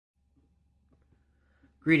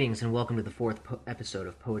Greetings and welcome to the fourth episode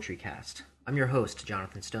of Poetry Cast. I'm your host,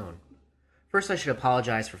 Jonathan Stone. First, I should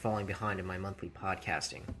apologize for falling behind in my monthly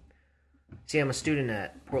podcasting. See, I'm a student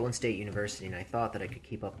at Portland State University, and I thought that I could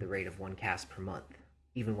keep up the rate of one cast per month,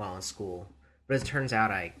 even while in school. But as it turns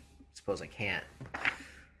out, I suppose I can't.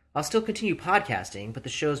 I'll still continue podcasting, but the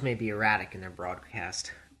shows may be erratic in their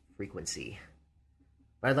broadcast frequency.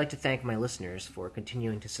 But I'd like to thank my listeners for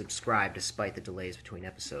continuing to subscribe despite the delays between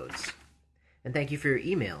episodes. And thank you for your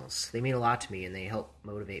emails. They mean a lot to me, and they help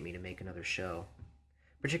motivate me to make another show.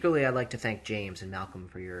 Particularly, I'd like to thank James and Malcolm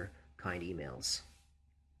for your kind emails.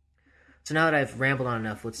 So now that I've rambled on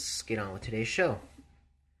enough, let's get on with today's show.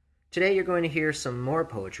 Today you're going to hear some more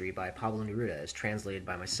poetry by Pablo Neruda as translated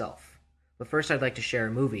by myself. But first I'd like to share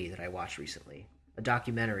a movie that I watched recently, a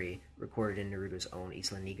documentary recorded in Neruda's own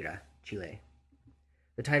Isla Negra, Chile.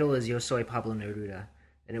 The title is Yo Soy Pablo Neruda,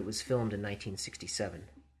 and it was filmed in 1967.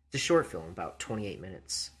 It's a short film, about 28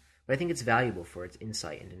 minutes, but I think it's valuable for its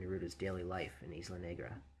insight into Neruda's daily life in Isla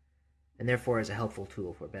Negra, and therefore is a helpful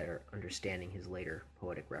tool for better understanding his later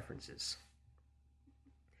poetic references.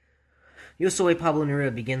 Yo Soy Pablo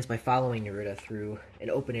Neruda begins by following Neruda through an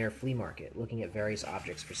open-air flea market, looking at various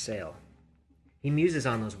objects for sale. He muses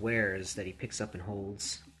on those wares that he picks up and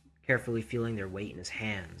holds, carefully feeling their weight in his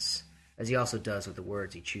hands, as he also does with the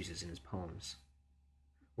words he chooses in his poems.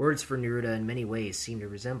 Words for Neruda in many ways seem to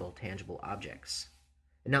resemble tangible objects,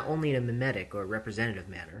 and not only in a mimetic or representative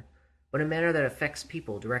manner, but in a manner that affects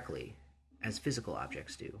people directly, as physical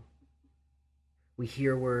objects do. We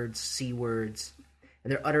hear words, see words,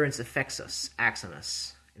 and their utterance affects us, acts on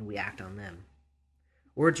us, and we act on them.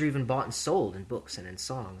 Words are even bought and sold in books and in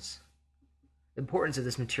songs. The importance of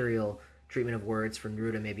this material treatment of words for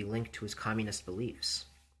Neruda may be linked to his communist beliefs,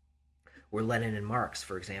 where Lenin and Marx,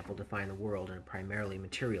 for example, define the world in a primarily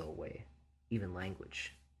material way. Even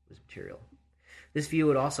language was material. This view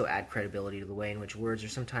would also add credibility to the way in which words are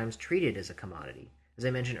sometimes treated as a commodity, as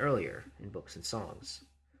I mentioned earlier, in books and songs.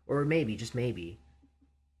 Or maybe, just maybe,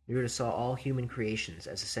 Neruda saw all human creations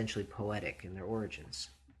as essentially poetic in their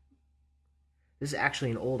origins. This is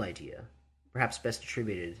actually an old idea, perhaps best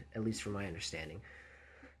attributed, at least from my understanding,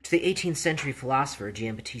 to the 18th century philosopher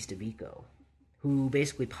Giambattista Vico, who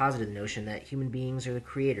basically posited the notion that human beings are the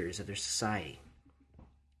creators of their society.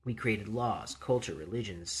 We created laws, culture,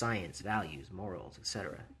 religion, science, values, morals,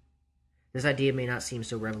 etc. This idea may not seem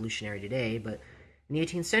so revolutionary today, but in the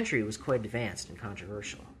 18th century it was quite advanced and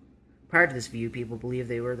controversial. Prior to this view, people believed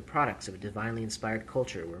they were the products of a divinely inspired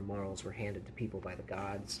culture where morals were handed to people by the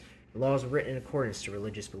gods, and laws were written in accordance to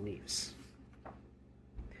religious beliefs.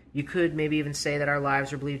 You could maybe even say that our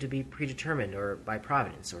lives were believed to be predetermined or by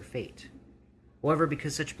providence or fate. However,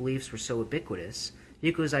 because such beliefs were so ubiquitous,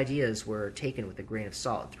 Vico's ideas were taken with a grain of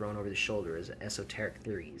salt and thrown over the shoulder as esoteric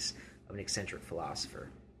theories of an eccentric philosopher.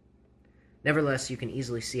 Nevertheless, you can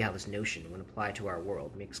easily see how this notion, when applied to our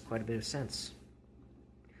world, makes quite a bit of sense.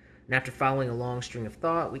 And after following a long string of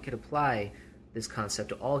thought, we could apply this concept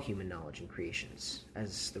to all human knowledge and creations,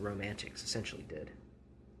 as the Romantics essentially did.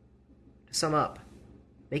 To sum up,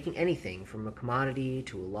 making anything, from a commodity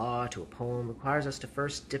to a law to a poem, requires us to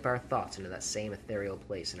first dip our thoughts into that same ethereal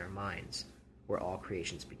place in our minds where all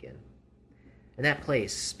creations begin. And that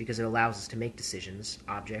place, because it allows us to make decisions,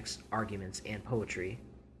 objects, arguments, and poetry,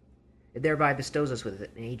 it thereby bestows us with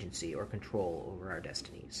an agency or control over our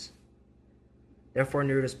destinies. Therefore,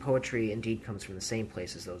 Neruda's poetry indeed comes from the same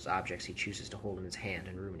place as those objects he chooses to hold in his hand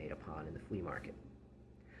and ruminate upon in the flea market.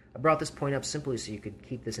 I brought this point up simply so you could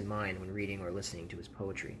keep this in mind when reading or listening to his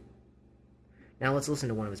poetry. Now let's listen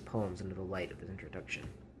to one of his poems under the light of his introduction.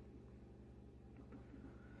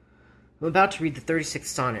 I'm about to read the 36th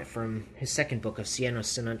sonnet from his second book of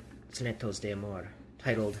Cienos Sonetos de Amor,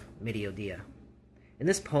 titled Mediodía. In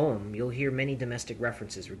this poem, you'll hear many domestic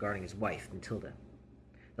references regarding his wife, Matilda.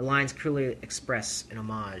 The lines clearly express an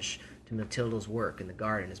homage to Matilda's work in the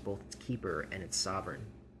garden as both its keeper and its sovereign.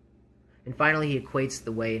 And finally, he equates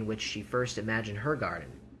the way in which she first imagined her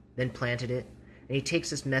garden, then planted it, and he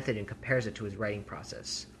takes this method and compares it to his writing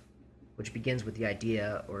process, which begins with the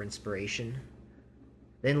idea or inspiration,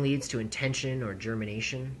 then leads to intention or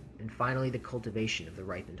germination, and finally the cultivation of the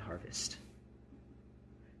ripened harvest.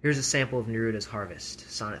 Here's a sample of Neruda's Harvest,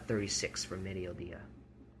 Sonnet 36 from Mediodía.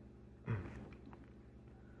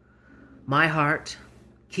 My heart,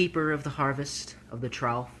 keeper of the harvest, of the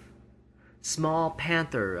trough, small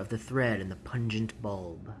panther of the thread and the pungent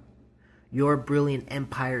bulb, your brilliant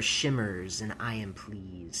empire shimmers, and I am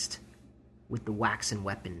pleased with the waxen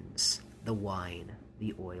weapons, the wine,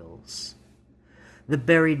 the oils. The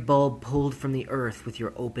buried bulb pulled from the earth with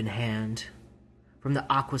your open hand, from the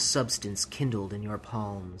aqua substance kindled in your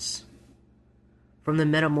palms. From the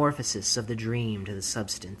metamorphosis of the dream to the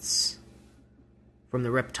substance, from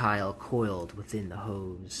the reptile coiled within the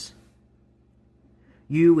hose.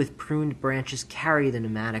 You with pruned branches carry the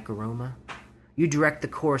pneumatic aroma. You direct the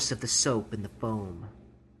course of the soap and the foam.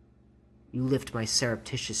 You lift my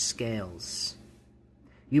surreptitious scales.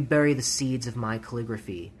 You bury the seeds of my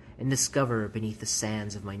calligraphy and discover beneath the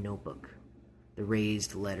sands of my notebook the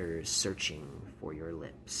raised letters searching for your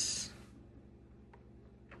lips.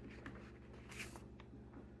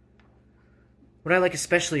 What I like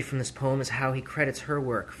especially from this poem is how he credits her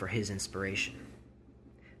work for his inspiration.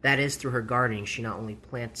 That is, through her gardening, she not only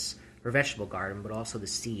plants her vegetable garden, but also the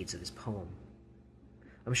seeds of his poem.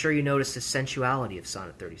 I'm sure you noticed the sensuality of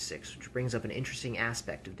Sonnet 36, which brings up an interesting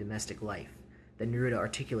aspect of domestic life that Neruda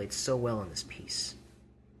articulates so well in this piece.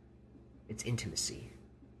 Its intimacy.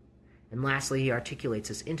 And lastly, he articulates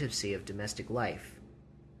this intimacy of domestic life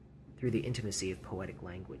through the intimacy of poetic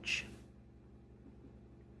language.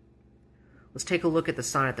 Let's take a look at the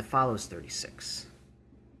sonnet that follows 36.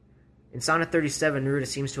 In Sonnet 37, Neruda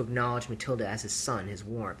seems to acknowledge Matilda as his sun, his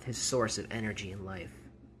warmth, his source of energy and life.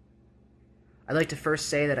 I'd like to first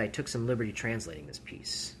say that I took some liberty translating this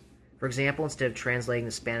piece. For example, instead of translating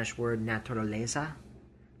the Spanish word naturaleza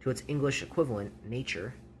to its English equivalent,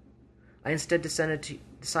 nature, I instead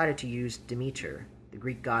decided to use Demeter, the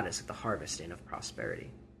Greek goddess of the harvest and of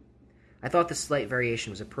prosperity. I thought this slight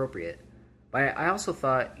variation was appropriate, but I also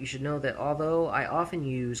thought you should know that although I often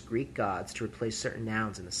use Greek gods to replace certain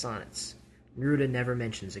nouns in the sonnets, Neruda never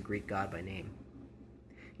mentions a Greek god by name.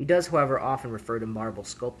 He does, however, often refer to marble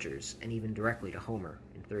sculptures, and even directly to Homer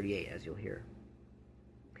in 38, as you'll hear.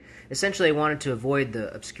 Essentially, I wanted to avoid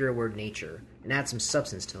the obscure word nature and add some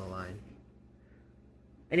substance to the line.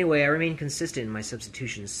 Anyway, I remained consistent in my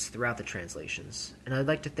substitutions throughout the translations, and I'd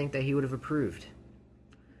like to think that he would have approved.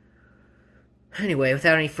 Anyway,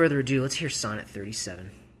 without any further ado, let's hear Sonnet 37.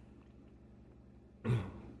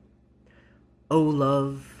 O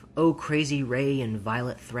love, O crazy ray and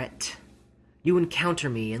violet threat, you encounter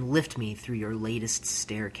me and lift me through your latest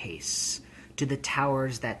staircase to the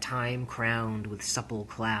towers that time crowned with supple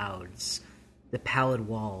clouds, the pallid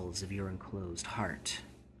walls of your enclosed heart.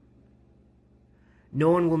 No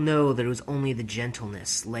one will know that it was only the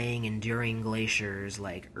gentleness laying enduring glaciers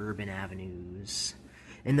like urban avenues,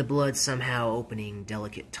 and the blood somehow opening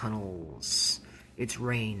delicate tunnels, its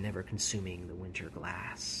rain never consuming the winter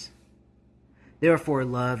glass. Therefore,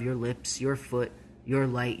 love, your lips, your foot, your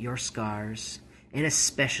light, your scars, and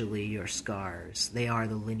especially your scars, they are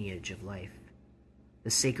the lineage of life,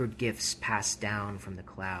 the sacred gifts passed down from the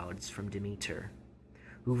clouds, from Demeter,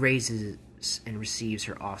 who raises and receives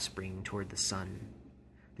her offspring toward the sun,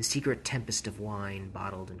 the secret tempest of wine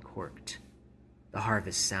bottled and corked, the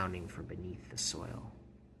harvest sounding from beneath the soil.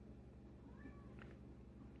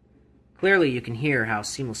 Clearly, you can hear how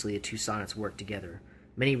seamlessly the two sonnets work together.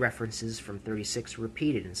 Many references from 36 are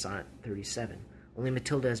repeated in Sonnet 37. Only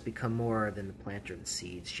Matilda has become more than the planter of the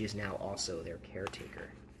seeds. She is now also their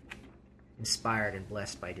caretaker, inspired and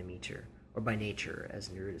blessed by Demeter, or by nature, as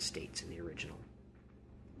Neruda states in the original.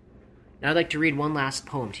 Now I'd like to read one last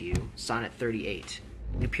poem to you, Sonnet 38.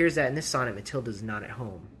 It appears that in this sonnet, Matilda is not at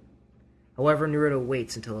home. However, Neruda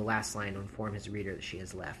waits until the last line to inform his reader that she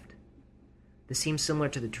has left. This seems similar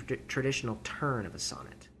to the traditional turn of a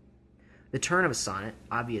sonnet. The turn of a sonnet,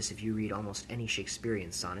 obvious if you read almost any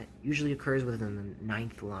Shakespearean sonnet, usually occurs within the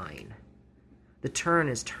 9th line. The turn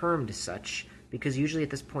is termed as such because usually at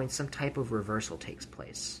this point some type of reversal takes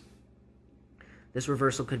place. This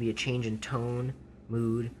reversal could be a change in tone,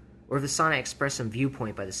 mood, or if the sonnet expressed some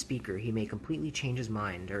viewpoint by the speaker, he may completely change his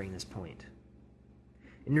mind during this point.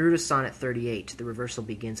 In Neruda's Sonnet 38, the reversal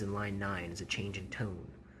begins in line 9 as a change in tone,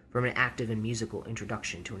 from an active and musical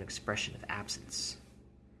introduction to an expression of absence.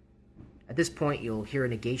 At this point, you'll hear a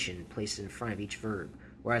negation placed in front of each verb,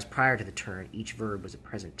 whereas prior to the turn, each verb was a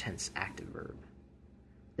present tense active verb.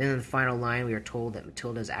 Then in the final line, we are told that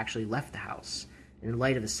Matilda has actually left the house, and in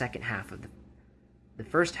light of the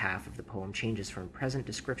first half of the poem changes from present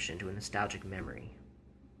description to a nostalgic memory.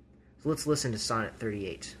 So let's listen to Sonnet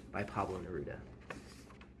 38 by Pablo Neruda.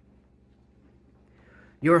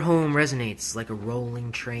 Your home resonates like a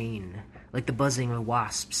rolling train, like the buzzing of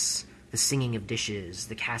wasps, the singing of dishes,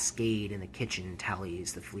 the cascade in the kitchen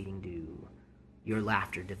tallies the fleeting dew. Your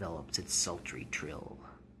laughter develops its sultry trill.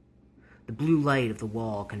 The blue light of the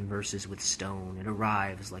wall converses with stone. It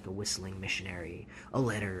arrives like a whistling missionary, a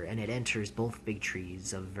letter, and it enters both fig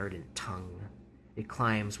trees of verdant tongue. It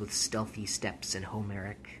climbs with stealthy steps and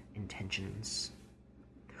Homeric intentions.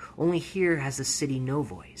 Only here has the city no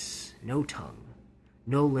voice, no tongue,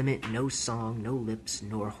 no limit, no song, no lips,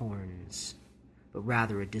 nor horns. but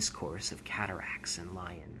rather a discourse of cataracts and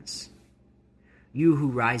lions. You who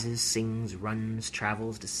rises, sings, runs,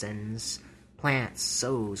 travels, descends, plants,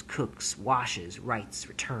 sows, cooks, washes, writes,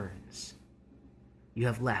 returns. You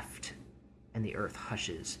have left, and the earth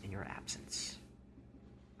hushes in your absence.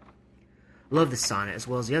 I love this sonnet as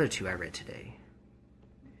well as the other two I read today.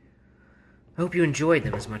 I hope you enjoyed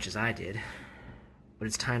them as much as I did, but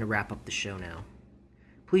it's time to wrap up the show now.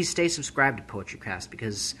 Please stay subscribed to PoetryCast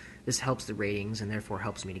because this helps the ratings and therefore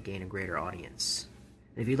helps me to gain a greater audience.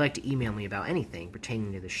 And if you'd like to email me about anything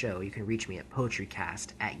pertaining to the show, you can reach me at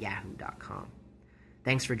poetrycast@yahoo.com.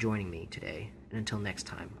 Thanks for joining me today, and until next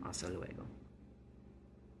time, hasta luego.